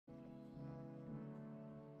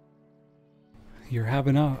you're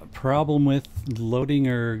having a problem with loading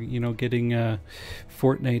or getting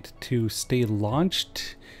Fortnite to stay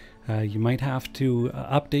launched, you might have to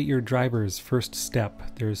update your drivers. First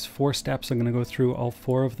step. There's 4 steps. I'm going to go through all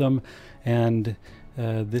 4 of them, and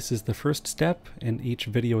this is the first step, and each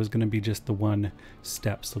video is going to be just the one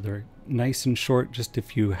step. So they're nice and short. Just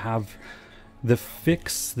if you have the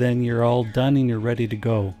fix, then you're all done and you're ready to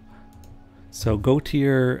go. So go to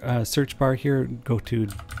your search bar here, go to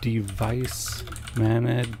Device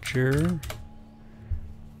Manager.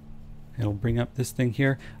 It'll bring up this thing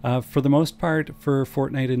here. For the most part, for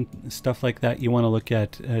Fortnite and stuff like that, you want to look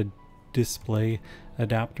at display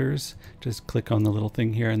adapters. Just click on the little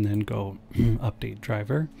thing here and then go update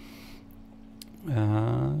driver.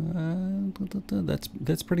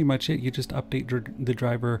 That's pretty much it. You just update the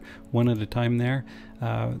driver one at a time there.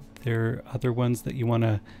 There are other ones that you want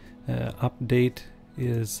to update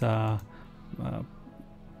is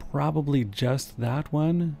probably just that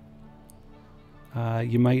one.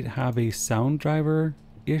 You might have a sound driver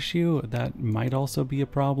issue. That might also be a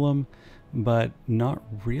problem, but not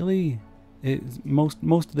really.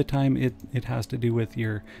 Most of the time it has to do with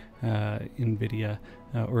your NVIDIA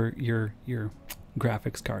or your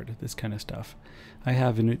graphics card, this kind of stuff. I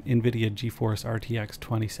have an NVIDIA GeForce RTX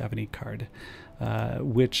 2070 card,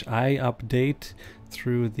 which I update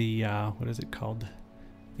through the what is it called?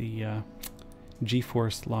 The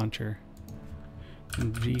GeForce launcher,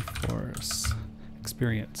 GeForce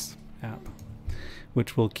Experience app,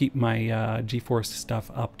 which will keep my GeForce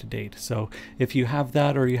stuff up to date. So if you have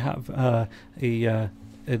that, or you have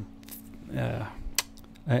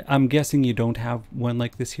I'm guessing you don't have one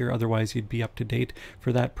like this here, otherwise you'd be up to date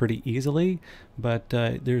for that pretty easily. But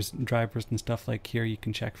there's drivers and stuff like here, you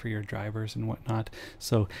can check for your drivers and whatnot.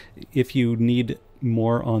 So if you need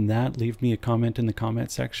more on that, leave me a comment in the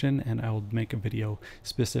comment section and I'll make a video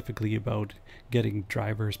specifically about getting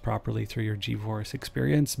drivers properly through your GeForce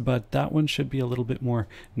Experience. But that one should be a little bit more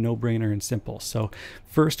no-brainer and simple. So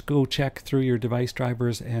first go check through your device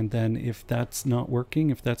drivers, and then if that's not working,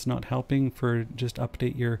 if that's not helping, for just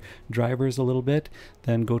update your drivers a little bit,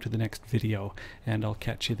 then go to the next video and I'll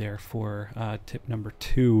catch you there for tip number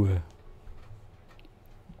 2.